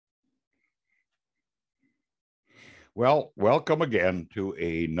Well, welcome again to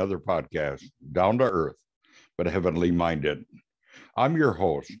another podcast, Down to Earth, but Heavenly Minded. I'm your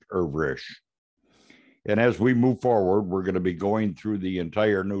host, Irv Rish. And as we move forward, we're going to be going through the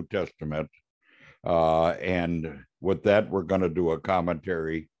entire New Testament. And with that, we're going to do a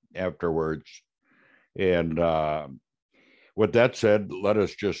commentary afterwards. And with that said, let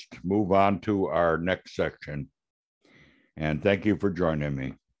us just move on to our next section. And thank you for joining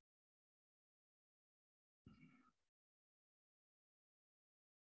me.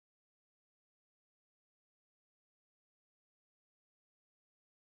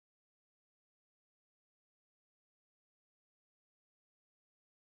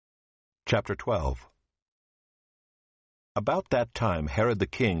 Chapter 12. About that time Herod the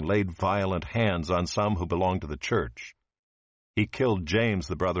king laid violent hands on some who belonged to the church. He killed James,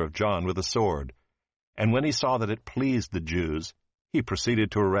 the brother of John, with a sword, and when he saw that it pleased the Jews, he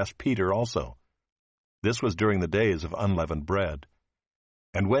proceeded to arrest Peter also. This was during the days of unleavened bread.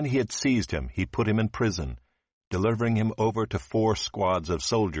 And when he had seized him, he put him in prison, delivering him over to 4 squads of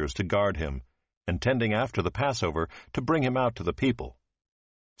soldiers to guard him, intending after the Passover to bring him out to the people.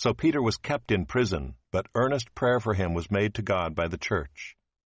 So Peter was kept in prison, but earnest prayer for him was made to God by the church.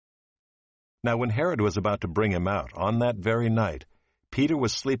 Now when Herod was about to bring him out, on that very night, Peter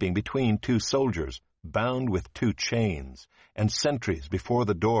was sleeping between 2 soldiers, bound with 2 chains, and sentries before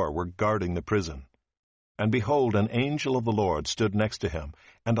the door were guarding the prison. And behold, an angel of the Lord stood next to him,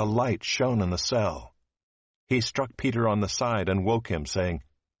 and a light shone in the cell. He struck Peter on the side and woke him, saying,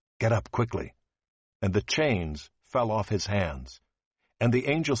 "Get up quickly." And the chains fell off his hands. And the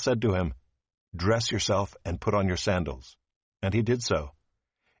angel said to him, "Dress yourself and put on your sandals." And he did so.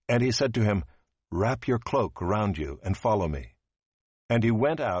 And he said to him, "Wrap your cloak around you and follow me." And he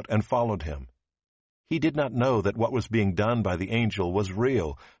went out and followed him. He did not know that what was being done by the angel was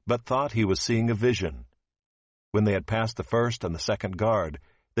real, but thought he was seeing a vision. When they had passed the first and the second guard,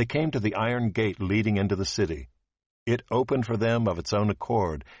 they came to the iron gate leading into the city. It opened for them of its own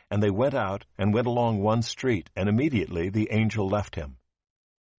accord, and they went out and went along one street, and immediately the angel left him.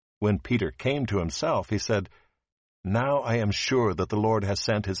 When Peter came to himself, he said, "Now I am sure that the Lord has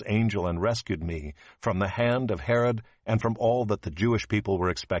sent his angel and rescued me from the hand of Herod and from all that the Jewish people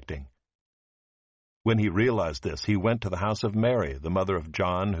were expecting." When he realized this, he went to the house of Mary, the mother of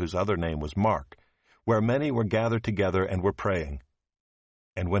John, whose other name was Mark, where many were gathered together and were praying.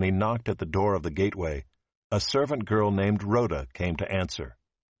 And when he knocked at the door of the gateway, a servant girl named Rhoda came to answer.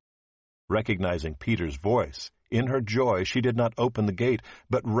 Recognizing Peter's voice, in her joy she did not open the gate,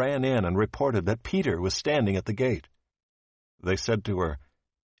 but ran in and reported that Peter was standing at the gate. They said to her,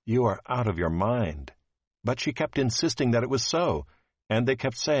 "You are out of your mind." But she kept insisting that it was so, and they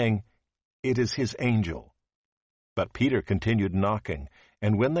kept saying, "It is his angel." But Peter continued knocking,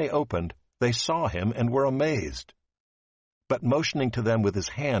 and when they opened, they saw him and were amazed. But motioning to them with his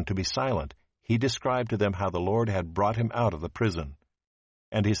hand to be silent, he described to them how the Lord had brought him out of the prison.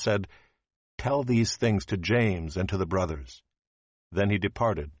 And he said, "Tell these things to James and to the brothers." Then he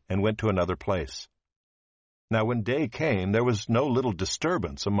departed and went to another place. Now when day came, there was no little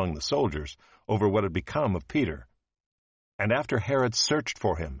disturbance among the soldiers over what had become of Peter. And after Herod searched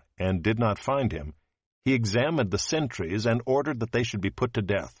for him and did not find him, he examined the sentries and ordered that they should be put to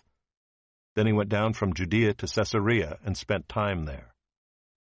death. Then he went down from Judea to Caesarea and spent time there.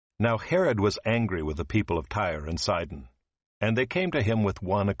 Now Herod was angry with the people of Tyre and Sidon, and they came to him with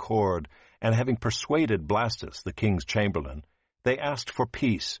one accord, and having persuaded Blastus, the king's chamberlain, they asked for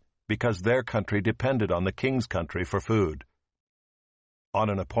peace, because their country depended on the king's country for food. On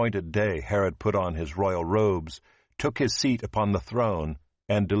an appointed day Herod put on his royal robes, took his seat upon the throne,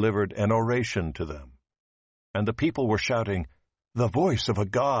 and delivered an oration to them. And the people were shouting, "The voice of a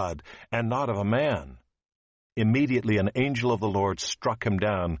god, and not of a man." Immediately an angel of the Lord struck him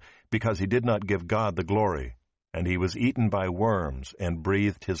down, because he did not give God the glory, and he was eaten by worms and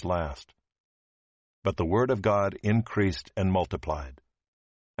breathed his last. But the word of God increased and multiplied.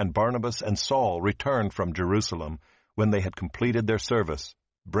 And Barnabas and Saul returned from Jerusalem when they had completed their service,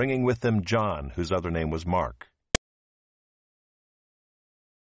 bringing with them John, whose other name was Mark.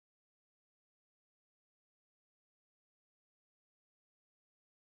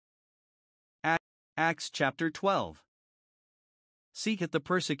 Acts chapter 12. Seek at the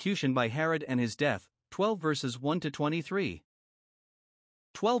persecution by Herod and his death, 12 verses 1 to 23.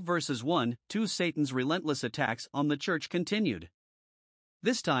 12 verses 1, 2 Satan's relentless attacks on the church continued.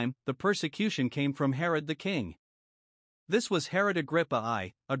 This time, the persecution came from Herod the king. This was Herod Agrippa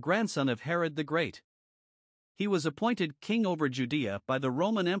I, a grandson of Herod the Great. He was appointed king over Judea by the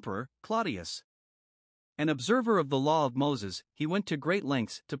Roman Emperor, Claudius. An observer of the law of Moses, he went to great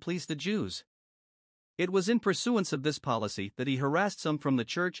lengths to please the Jews. It was in pursuance of this policy that he harassed some from the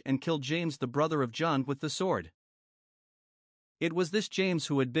church and killed James the brother of John with the sword. It was this James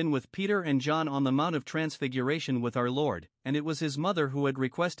who had been with Peter and John on the Mount of Transfiguration with our Lord, and it was his mother who had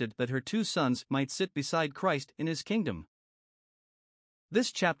requested that her 2 sons might sit beside Christ in his kingdom.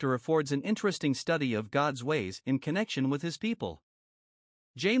 This chapter affords an interesting study of God's ways in connection with his people.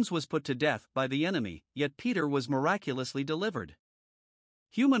 James was put to death by the enemy, yet Peter was miraculously delivered.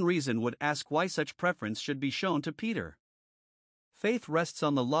 Human reason would ask why such preference should be shown to Peter. Faith rests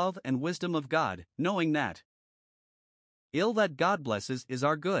on the love and wisdom of God, knowing that ill that God blesses is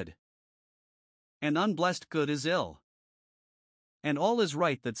our good, and unblessed good is ill, and all is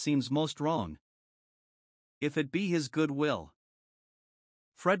right that seems most wrong, if it be his good will.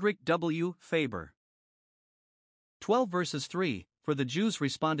 Frederick W. Faber. 12 verses 3. For the Jews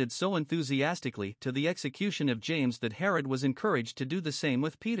responded so enthusiastically to the execution of James that Herod was encouraged to do the same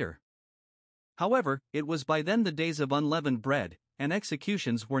with Peter. However, it was by then the days of unleavened bread, and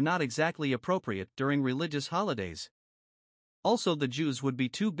executions were not exactly appropriate during religious holidays. Also, the Jews would be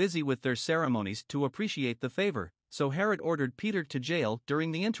too busy with their ceremonies to appreciate the favor, so Herod ordered Peter to jail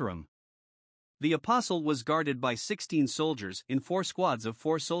during the interim. The apostle was guarded by 16 soldiers in 4 squads of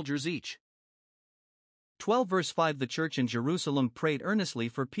 4 soldiers each. 12 verse 5. The church in Jerusalem prayed earnestly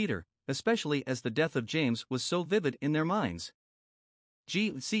for Peter, especially as the death of James was so vivid in their minds.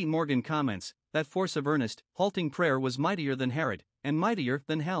 G.C. Morgan comments, that force of earnest, halting prayer was mightier than Herod, and mightier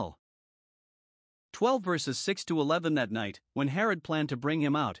than hell. 12 verses 6 to 11. That night, when Herod planned to bring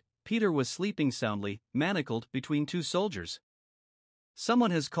him out, Peter was sleeping soundly, manacled between 2 soldiers.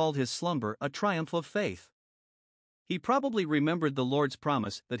 Someone has called his slumber a triumph of faith. He probably remembered the Lord's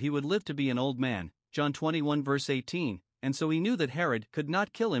promise that he would live to be an old man, John 21 verse 18, and so he knew that Herod could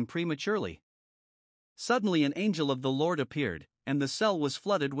not kill him prematurely. Suddenly an angel of the Lord appeared, and the cell was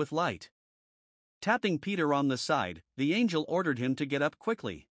flooded with light. Tapping Peter on the side, the angel ordered him to get up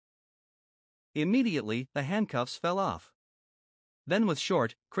quickly. Immediately, the handcuffs fell off. Then, with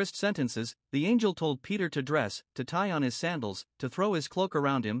short, crisp sentences, the angel told Peter to dress, to tie on his sandals, to throw his cloak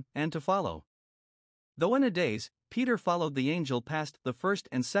around him, and to follow. Though in a daze, Peter followed the angel past the first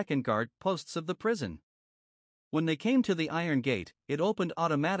and second guard posts of the prison. When they came to the iron gate, it opened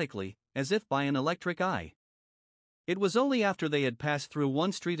automatically, as if by an electric eye. It was only after they had passed through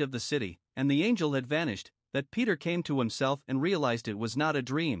one street of the city, and the angel had vanished, that Peter came to himself and realized it was not a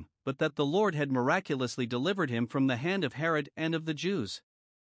dream, but that the Lord had miraculously delivered him from the hand of Herod and of the Jews.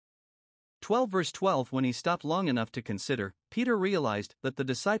 12 verse 12. When he stopped long enough to consider, Peter realized that the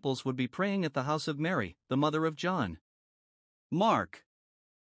disciples would be praying at the house of Mary, the mother of John. Mark.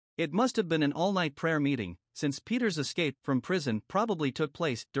 It must have been an all-night prayer meeting, since Peter's escape from prison probably took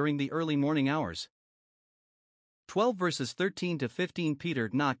place during the early morning hours. 12 verses 13 to 15. Peter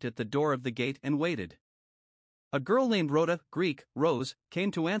knocked at the door of the gate and waited. A girl named Rhoda, Greek, Rose,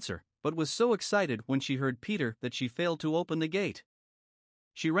 came to answer, but was so excited when she heard Peter that she failed to open the gate.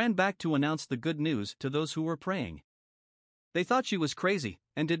 She ran back to announce the good news to those who were praying. They thought she was crazy,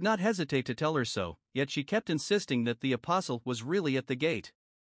 and did not hesitate to tell her so, yet she kept insisting that the apostle was really at the gate.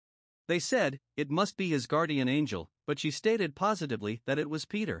 They said, it must be his guardian angel, but she stated positively that it was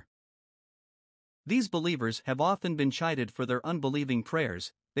Peter. These believers have often been chided for their unbelieving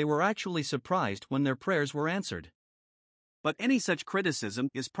prayers. They were actually surprised when their prayers were answered. But any such criticism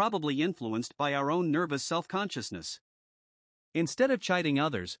is probably influenced by our own nervous self-consciousness. Instead of chiding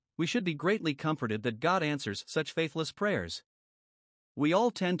others, we should be greatly comforted that God answers such faithless prayers. We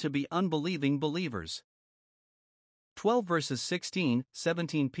all tend to be unbelieving believers. 12 verses 16,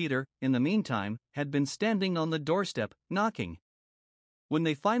 17. Peter, in the meantime, had been standing on the doorstep, knocking. When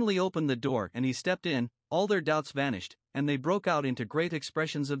they finally opened the door and he stepped in, all their doubts vanished, and they broke out into great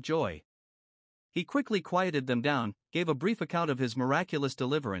expressions of joy. He quickly quieted them down, gave a brief account of his miraculous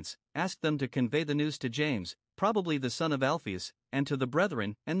deliverance, asked them to convey the news to James, probably the son of Alphaeus, and to the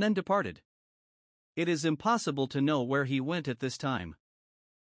brethren, and then departed. It is impossible to know where he went at this time.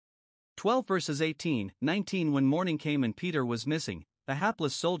 12 verses 18, 19. When morning came and Peter was missing, the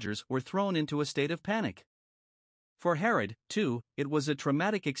hapless soldiers were thrown into a state of panic. For Herod, too, it was a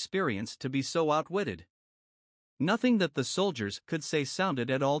traumatic experience to be so outwitted. Nothing that the soldiers could say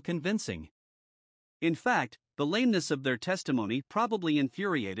sounded at all convincing. In fact, the lameness of their testimony probably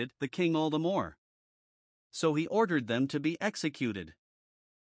infuriated the king all the more. So he ordered them to be executed.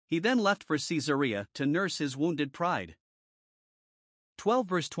 He then left for Caesarea to nurse his wounded pride. 12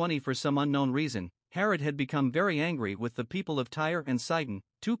 verse 20. For some unknown reason, Herod had become very angry with the people of Tyre and Sidon,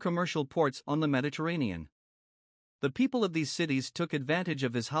 2 commercial ports on the Mediterranean. The people of these cities took advantage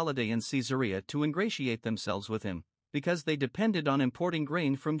of his holiday in Caesarea to ingratiate themselves with him, because they depended on importing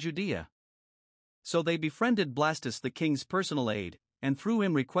grain from Judea. So they befriended Blastus, the king's personal aide, and through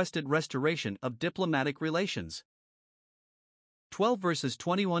him requested restoration of diplomatic relations. 12 verses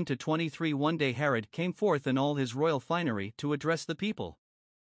 21 to 23. One day Herod came forth in all his royal finery to address the people.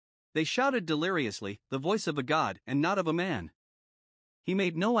 They shouted deliriously, "The voice of a god and not of a man." He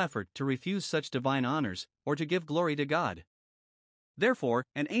made no effort to refuse such divine honors, or to give glory to God. Therefore,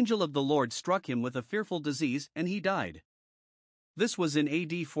 an angel of the Lord struck him with a fearful disease, and he died. This was in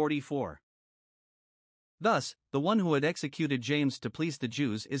AD 44. Thus, the one who had executed James to please the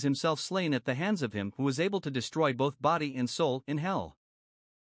Jews is himself slain at the hands of him who was able to destroy both body and soul in hell.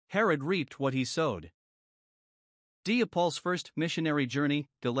 Herod reaped what he sowed. D. Paul's first missionary journey,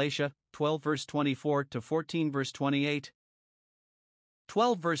 Galatia, 12 verse 24 to 14 verse 28.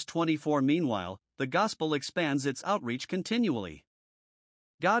 12 verse 24. Meanwhile, the gospel expands its outreach continually.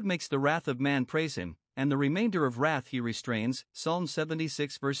 God makes the wrath of man praise him, and the remainder of wrath he restrains, Psalm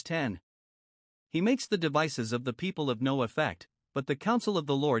 76 verse 10. He makes the devices of the people of no effect, but the counsel of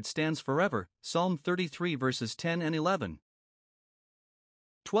the Lord stands forever, Psalm 33 verses 10 and 11.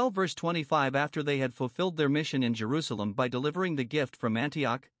 12 verse 25. After they had fulfilled their mission in Jerusalem by delivering the gift from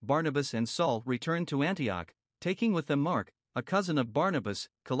Antioch, Barnabas and Saul returned to Antioch, taking with them Mark, a cousin of Barnabas,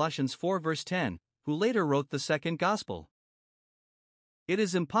 Colossians 4 verse 10, who later wrote the second gospel. It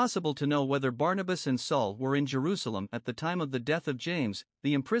is impossible to know whether Barnabas and Saul were in Jerusalem at the time of the death of James,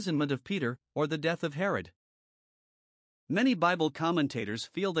 the imprisonment of Peter, or the death of Herod. Many Bible commentators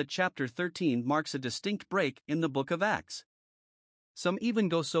feel that chapter 13 marks a distinct break in the book of Acts. Some even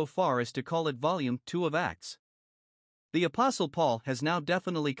go so far as to call it volume 2 of Acts. The Apostle Paul has now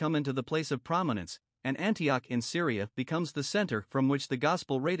definitely come into the place of prominence, and Antioch in Syria becomes the center from which the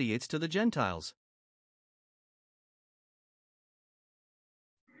gospel radiates to the Gentiles.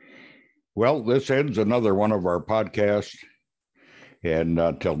 Well, this ends another one of our podcasts. And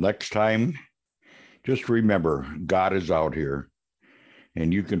until next time, just remember, God is out here.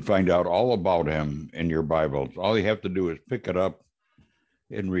 And you can find out all about him in your Bibles. All you have to do is pick it up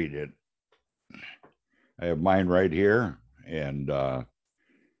and read it. I have mine right here. And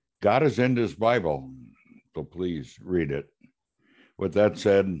God is in this Bible. So please read it. With that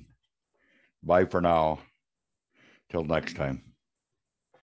said, bye for now. Till next time.